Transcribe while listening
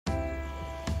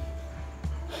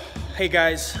Hey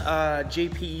guys,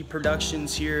 JPE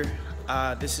Productions here.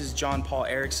 This is John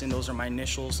Erikson. Those are my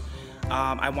initials.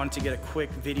 I wanted to get a quick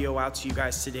video out to you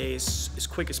guys today as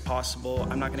quick as possible.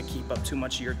 I'm not going to keep up too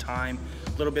much of your time.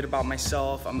 A little bit about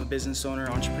myself. I'm a business owner,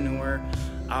 entrepreneur.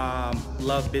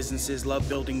 Love businesses, love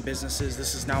building businesses.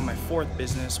 This is now my fourth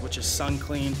business, which is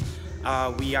Sunclean.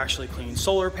 We actually clean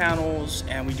solar panels,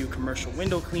 and we do commercial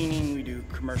window cleaning. We do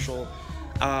commercial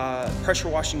pressure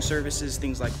washing services,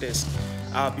 things like this.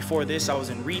 Before this, I was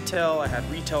in retail. I had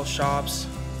retail shops,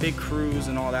 big crews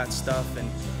and all that stuff, and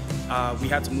we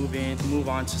had to move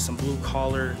on to some blue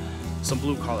collar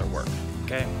work.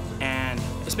 Okay, and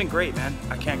it's been great, man.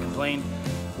 I can't complain.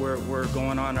 We're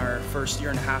going on our first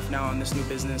year and a half now in this new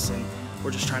business, and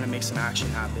we're just trying to make some action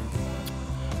happen.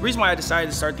 The reason why I decided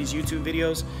to start these YouTube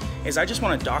videos is I just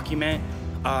want to document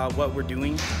what we're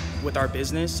doing with our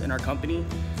business and our company,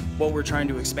 what we're trying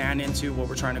to expand into, what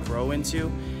we're trying to grow into.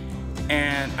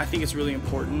 And I think it's really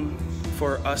important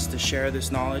for us to share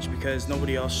this knowledge, because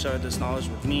nobody else shared this knowledge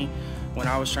with me when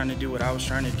I was trying to do what I was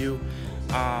trying to do.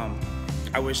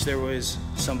 I wish there was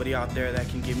somebody out there that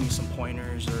can give me some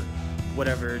pointers or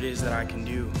whatever it is that I can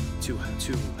do to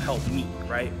help me,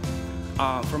 right?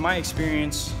 From my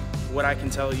experience, what I can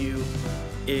tell you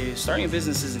is starting a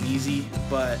business isn't easy,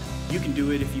 but you can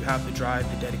do it if you have the drive,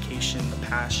 the dedication, the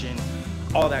passion,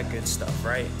 all that good stuff,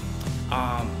 right?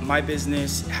 My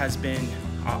business has been,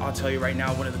 I'll tell you right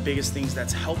now, one of the biggest things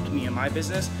that's helped me in my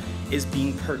business is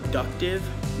being productive,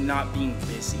 not being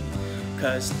busy.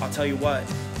 Because I'll tell you what,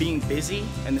 being busy,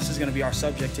 and this is gonna be our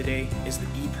subject today, is to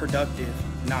be productive,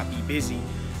 not be busy.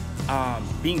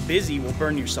 Being busy will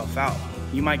burn yourself out.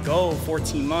 You might go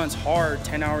 14 months hard,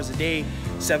 10 hours a day,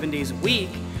 7 days a week,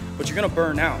 but you're gonna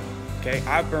burn out, okay?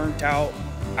 I've burnt out.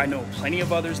 I know plenty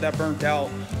of others that burnt out,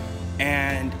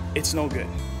 and it's no good.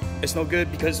 It's no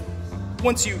good, because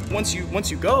once you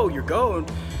go, you're going,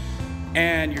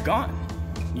 and you're gone.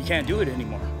 You can't do it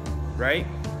anymore, right?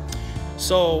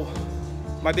 So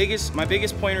my biggest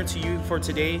pointer to you for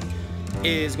today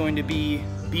is going to be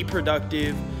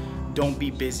productive, don't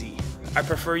be busy. I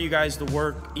prefer you guys to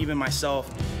work, even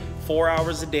myself, 4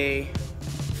 hours a day,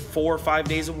 4 or 5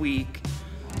 days a week,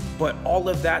 but all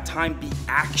of that time be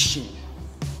action.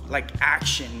 Like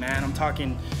action, man. I'm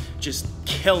talking just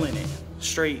killing it,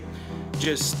 straight,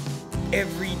 just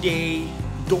every day,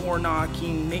 door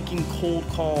knocking, making cold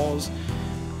calls,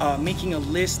 making a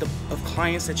list of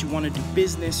clients that you want to do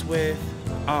business with,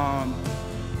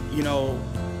 you know,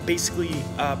 basically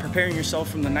preparing yourself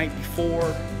from the night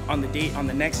before on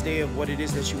the next day of what it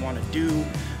is that you want to do,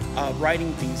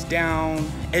 writing things down,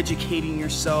 educating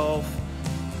yourself.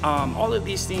 All of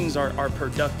these things are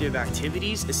productive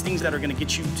activities. It's things that are going to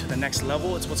get you to the next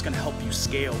level. It's what's going to help you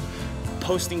scale.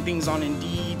 Posting things on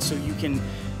Indeed so you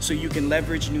can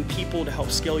leverage new people to help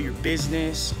scale your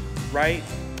business, right?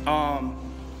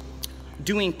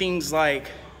 Doing things like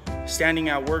standing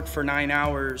at work for 9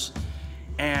 hours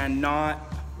and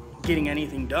not getting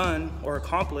anything done or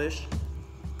accomplished,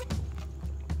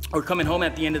 or coming home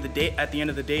at the end of the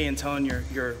day and telling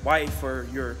your wife or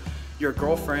your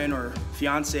girlfriend or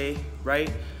fiance,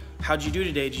 right? How'd you do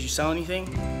today? Did you sell anything?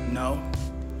 No,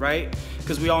 right?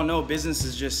 Because we all know business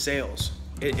is just sales.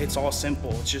 It's all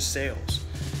simple, it's just sales,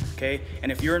 okay?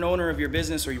 And if you're an owner of your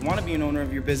business, or you wanna be an owner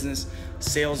of your business,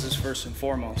 sales is first and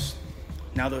foremost.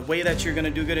 Now, the way that you're gonna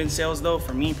do good in sales though,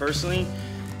 for me personally,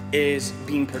 is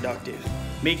being productive.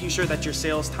 Making sure that your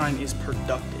sales time is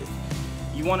productive.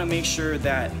 You wanna make sure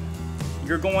that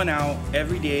you're going out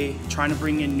every day trying to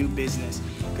bring in new business.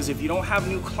 Because if you don't have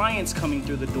new clients coming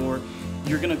through the door,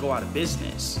 you're gonna go out of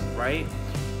business, right?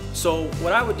 So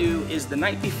what I would do is the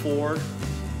night before,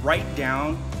 write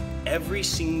down every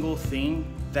single thing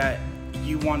that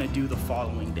you wanna do the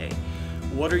following day.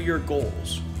 What are your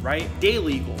goals, right?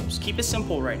 Daily goals. Keep it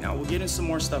simple right now. We'll get into some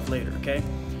more stuff later, okay?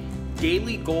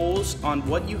 Daily goals on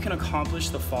what you can accomplish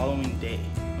the following day,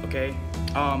 okay?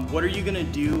 What are you gonna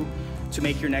do to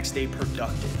make your next day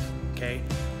productive, okay?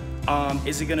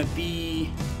 Is it gonna be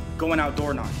going out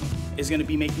door knocking? Is it gonna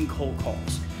be making cold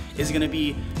calls? Is it gonna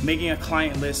be making a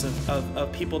client list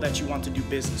of people that you want to do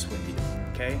business with you,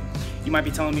 okay? You might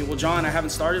be telling me, well, John, I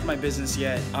haven't started my business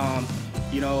yet.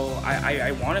 You know,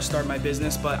 I wanna start my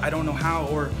business, but I don't know how,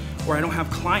 or I don't have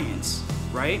clients,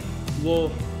 right?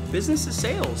 Well, business is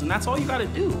sales, and that's all you gotta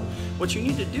do. What you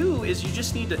need to do is you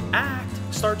just need to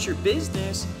start your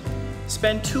business,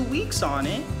 spend 2 weeks on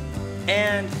it,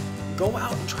 and go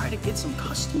out and try to get some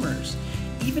customers.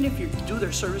 Even if you do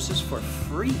their services for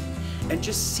free, and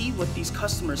just see what these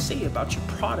customers say about your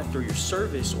product or your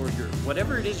service or your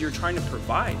whatever it is you're trying to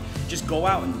provide. Just go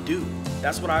out and do.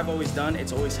 That's what I've always done.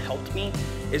 It's always helped me,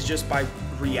 is just by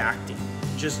reacting,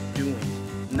 just doing,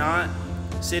 not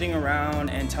sitting around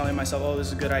and telling myself, oh, this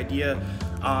is a good idea,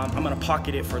 I'm gonna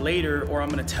pocket it for later, or I'm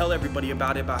gonna tell everybody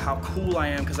about it, about how cool I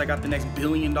am because I got the next $1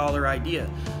 billion idea.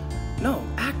 No,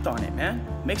 act on it, man.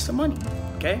 Make some money,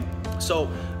 okay? So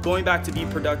going back to be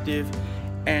productive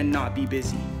and not be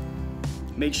busy.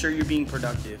 Make sure you're being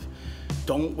productive.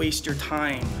 Don't waste your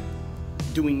time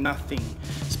doing nothing,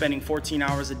 spending 14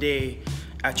 hours a day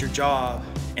at your job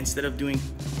instead of doing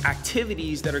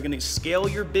activities that are gonna scale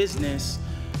your business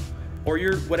or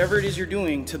your whatever it is you're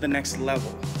doing to the next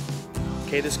level.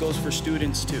 Okay, this goes for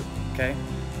students too, okay?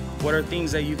 What are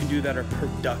things that you can do that are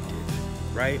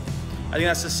productive, right? I think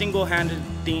that's the single-handed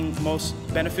thing, most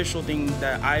beneficial thing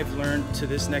that I've learned to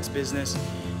this next business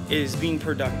is being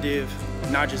productive,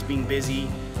 not just being busy.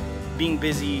 Being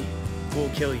busy will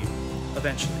kill you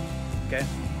eventually, okay?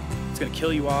 It's gonna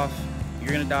kill you off,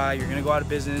 you're gonna die, you're gonna go out of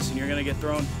business, and you're gonna get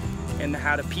thrown in the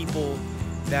hat of people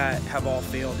that have all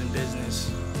failed in business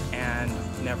and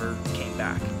never came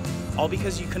back. All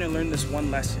because you couldn't learn this one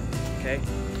lesson, okay?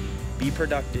 Be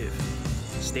productive,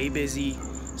 stay busy,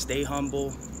 stay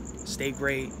humble, stay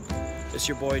great. It's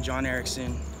your boy, John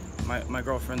Erikson. My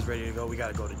girlfriend's ready to go. We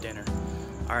gotta go to dinner.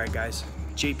 All right, guys,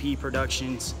 JPE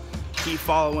Productions. Keep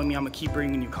following me. I'm gonna keep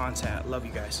bringing you content. I love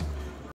you guys.